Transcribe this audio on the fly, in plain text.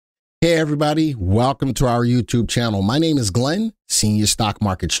Hey everybody, welcome to our YouTube channel. My name is Glenn, Senior Stock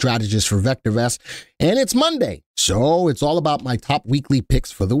Market Strategist for VectorVest, and it's Monday, so it's all about my top weekly picks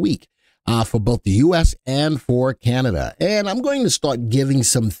for the week for both the US and for Canada. And I'm going to start giving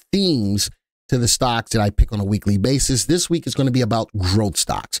some themes to the stocks that I pick on a weekly basis. This week is going to be about growth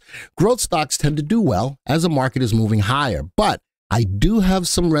stocks. Growth stocks tend to do well as the market is moving higher, but I do have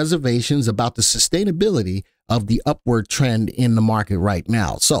some reservations about the sustainability of the upward trend in the market right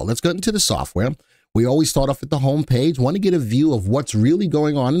now. So let's get into the software. We always start off at the home page. Want to get a view of what's really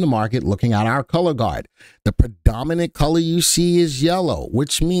going on in the market looking at our color guard. The predominant color you see is yellow,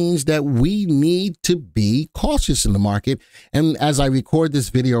 which means that we need to be cautious in the market. And as I record this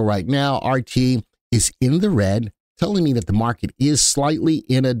video right now, RT is in the red, telling me that the market is slightly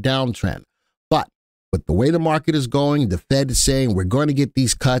in a downtrend. But the way the market is going, the Fed is saying we're going to get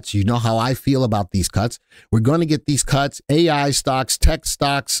these cuts. You know how I feel about these cuts. We're going to get these cuts. AI stocks, tech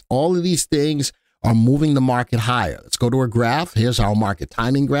stocks, all of these things are moving the market higher. Let's go to a graph. Here's our market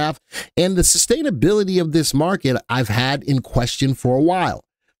timing graph. And the sustainability of this market I've had in question for a while.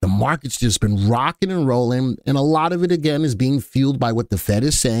 The market's just been rocking and rolling, and a lot of it, again, is being fueled by what the Fed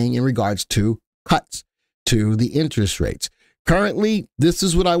is saying in regards to cuts to the interest rates. Currently, this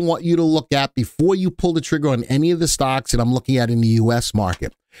is what I want you to look at before you pull the trigger on any of the stocks that I'm looking at in the U.S.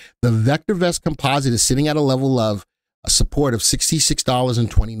 market. The VectorVest composite is sitting at a level of support of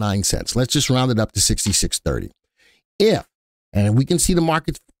 $66.29. Let's just round it up to $66.30. And we can see the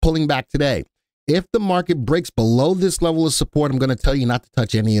market's pulling back today. If the market breaks below this level of support, I'm going to tell you not to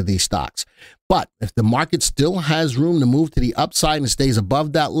touch any of these stocks. But if the market still has room to move to the upside and stays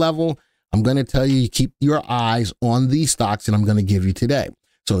above that level, I'm going to tell you keep your eyes on these stocks that I'm going to give you today.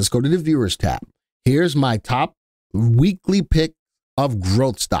 So let's go to the viewers tab. Here's my top weekly pick of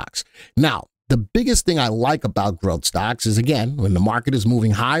growth stocks. Now, the biggest thing I like about growth stocks is, again, when the market is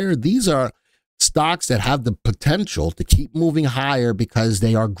moving higher, these are stocks that have the potential to keep moving higher because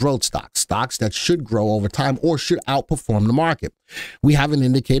they are growth stocks, stocks that should grow over time or should outperform the market. We have an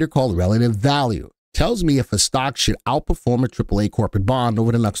indicator called relative value. Tells me if a stock should outperform a AAA corporate bond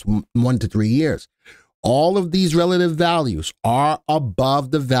over the next 1 to 3 years. All of these relative values are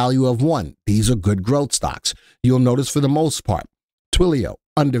above the value of 1. These are good growth stocks. You'll notice for the most part, Twilio,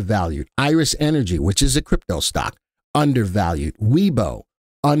 undervalued. Iris Energy, which is a crypto stock, undervalued. Weibo,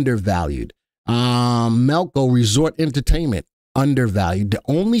 undervalued. Melco Resort Entertainment, undervalued. The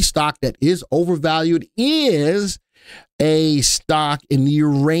only stock that is overvalued is a stock in the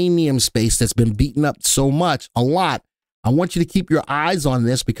uranium space that's been beaten up so much, a lot. I want you to keep your eyes on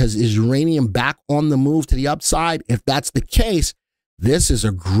this because is uranium back on the move to the upside? If that's the case, this is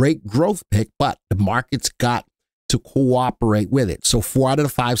a great growth pick, but the market's got to cooperate with it. So 4 out of the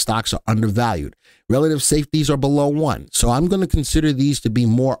 5 stocks are undervalued. Relative safeties are below 1. So I'm going to consider these to be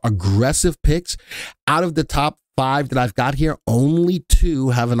more aggressive picks. Out of the top 5 that I've got here, only 2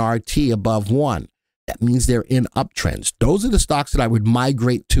 have an RT above 1. That means they're in uptrends. Those are the stocks that I would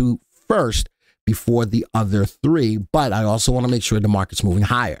migrate to first before the other 3, but I also want to make sure the market's moving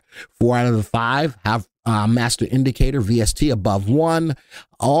higher. 4 out of the 5 have master indicator, VST, above 1.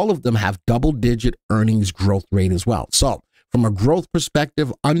 All of them have double-digit earnings growth rate as well. So from a growth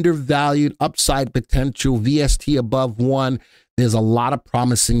perspective, undervalued, upside potential, VST above 1, there's a lot of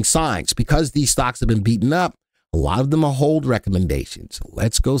promising signs. Because these stocks have been beaten up, a lot of them are hold recommendations.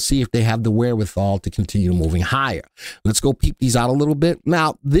 Let's go see if they have the wherewithal to continue moving higher. Let's go peep these out a little bit.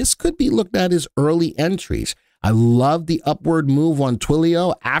 Now, this could be looked at as early entries. I love the upward move on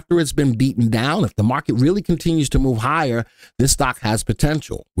Twilio after it's been beaten down. If the market really continues to move higher, this stock has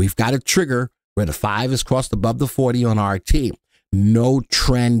potential. We've got a trigger where the 5 is crossed above the 40 on RT. No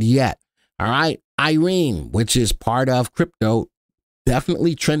trend yet. All right. Irene, which is part of crypto,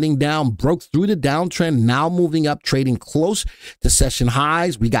 definitely trending down, broke through the downtrend, now moving up, trading close to session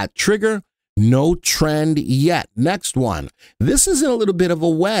highs. We got trigger, no trend yet. Next one. This is in a little bit of a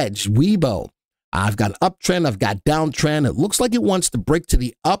wedge. Weibo. I've got uptrend, I've got downtrend. It looks like it wants to break to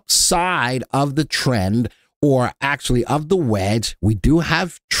the upside of the trend, or actually of the wedge. We do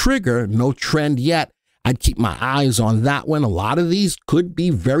have trigger, no trend yet. I'd keep my eyes on that one. A lot of these could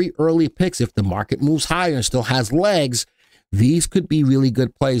be very early picks. If the market moves higher and still has legs, these could be really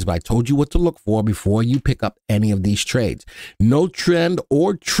good plays, but I told you what to look for before you pick up any of these trades. No trend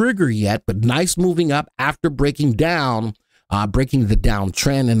or trigger yet, but nice moving up after breaking down, breaking the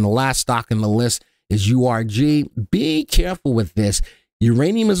downtrend. And the last stock in the list is URG. Be careful with this.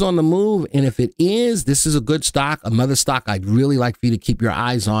 Uranium is on the move, and if it is, this is a good stock. Another stock I'd really like for you to keep your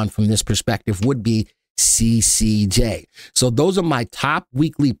eyes on from this perspective would be CCJ. So those are my top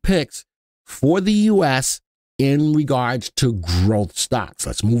weekly picks for the U.S. in regards to growth stocks.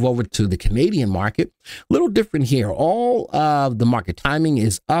 Let's move over to the Canadian market. A little different here. All of the market timing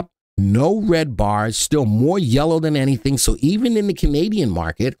is up. No red bars, still more yellow than anything. So even in the Canadian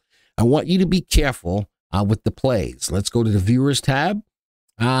market, I want you to be careful with the plays. Let's go to the viewers tab.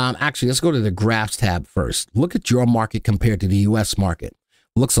 Actually, let's go to the graphs tab first. Look at your market compared to the U.S. market.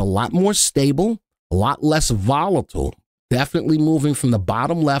 Looks a lot more stable, a lot less volatile. Definitely moving from the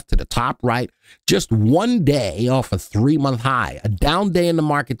bottom left to the top right. Just one day off a 3-month high. A down day in the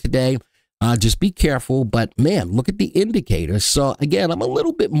market today. Just be careful. But man, look at the indicators. So again, I'm a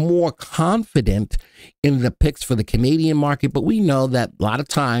little bit more confident in the picks for the Canadian market. But we know that a lot of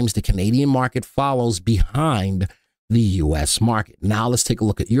times the Canadian market follows behind the U.S. market. Now let's take a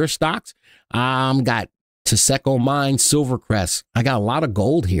look at your stocks. Got Taseko Mines, Silvercrest. I got a lot of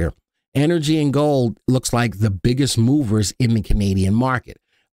gold here. Energy and gold looks like the biggest movers in the Canadian market.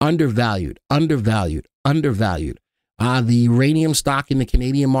 Undervalued, undervalued, undervalued. The uranium stock in the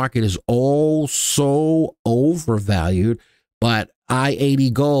Canadian market is also overvalued, but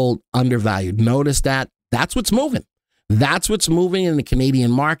I-80 gold undervalued. Notice that that's what's moving. That's what's moving in the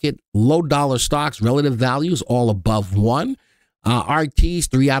Canadian market. Low dollar stocks, relative values, all above 1. RTs,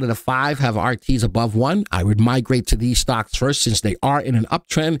 3 out of the 5 have RTs above 1. I would migrate to these stocks first since they are in an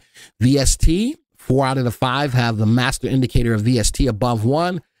uptrend. VST, 4 out of the 5 have the master indicator of VST above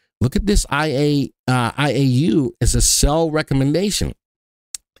 1. Look at this IAU as a sell recommendation.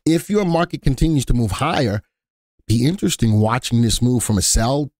 If your market continues to move higher, be interesting watching this move from a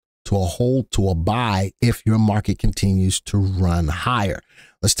sell to a hold to a buy if your market continues to run higher.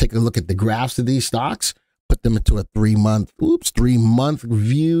 Let's take a look at the graphs of these stocks. Put them into a 3-month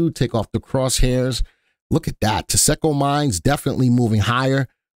view. Take off the crosshairs. Look at that. Taseko Mines definitely moving higher.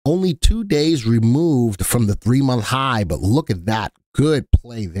 Only 2 days removed from the 3-month high, but look at that. Good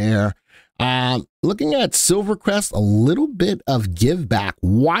play there. Looking at Silvercrest, a little bit of give back.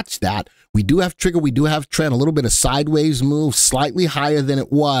 Watch that. We do have trigger. We do have trend. A little bit of sideways move, slightly higher than it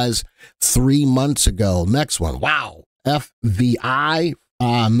was 3 months ago. Next one. Wow. FVI,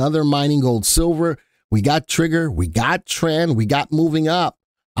 another mining gold silver. We got trigger, we got trend, we got moving up.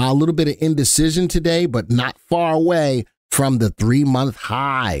 A little bit of indecision today, but not far away from the 3-month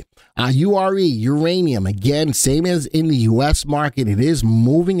high. URE, uranium, again, same as in the U.S. market. It is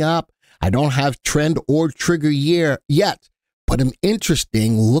moving up. I don't have trend or trigger year yet, but I'm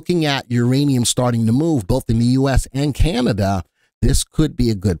interesting looking at uranium starting to move both in the U.S. and Canada. This could be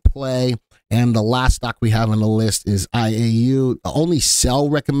a good play. And the last stock we have on the list is IAU, the only sell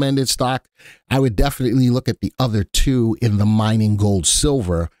recommended stock. I would definitely look at the other 2 in the mining gold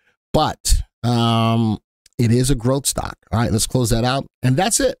silver, but it is a growth stock. All right, let's close that out. And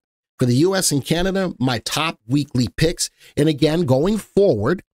that's it for the US and Canada, my top weekly picks. And again, going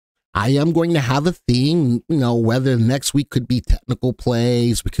forward, I am going to have a theme, whether next week could be technical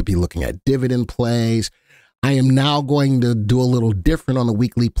plays. We could be looking at dividend plays. I am now going to do a little different on the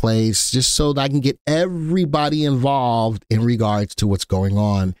weekly plays just so that I can get everybody involved in regards to what's going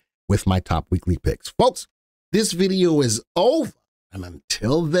on with my top weekly picks. Folks, this video is over. And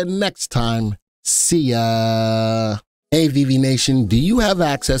until the next time, see ya. Hey, VV Nation, do you have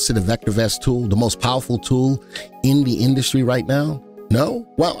access to the VectorVest tool, the most powerful tool in the industry right now?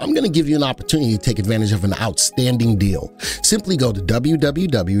 No? Well, I'm going to give you an opportunity to take advantage of an outstanding deal. Simply go to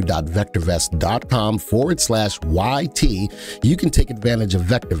www.vectorvest.com/YT. You can take advantage of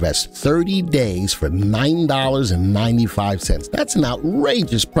VectorVest 30 days for $9.95. That's an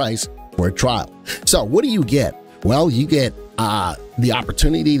outrageous price for a trial. So what do you get? Well, you get the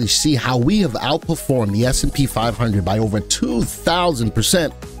opportunity to see how we have outperformed the S&P 500 by over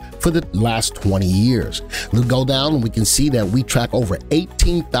 2,000% for the last 20 years. We'll go down and we can see that we track over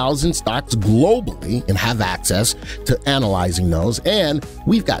 18,000 stocks globally and have access to analyzing those. And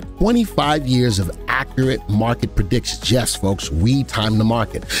we've got 25 years of accurate market predictions. Yes, folks, we time the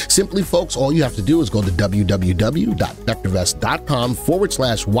market. Simply, folks, all you have to do is go to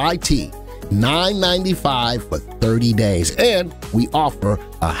www.vectorvest.com/YT. $9.95 for 30 days. And we offer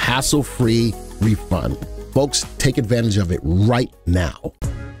a hassle-free refund. Folks, take advantage of it right now.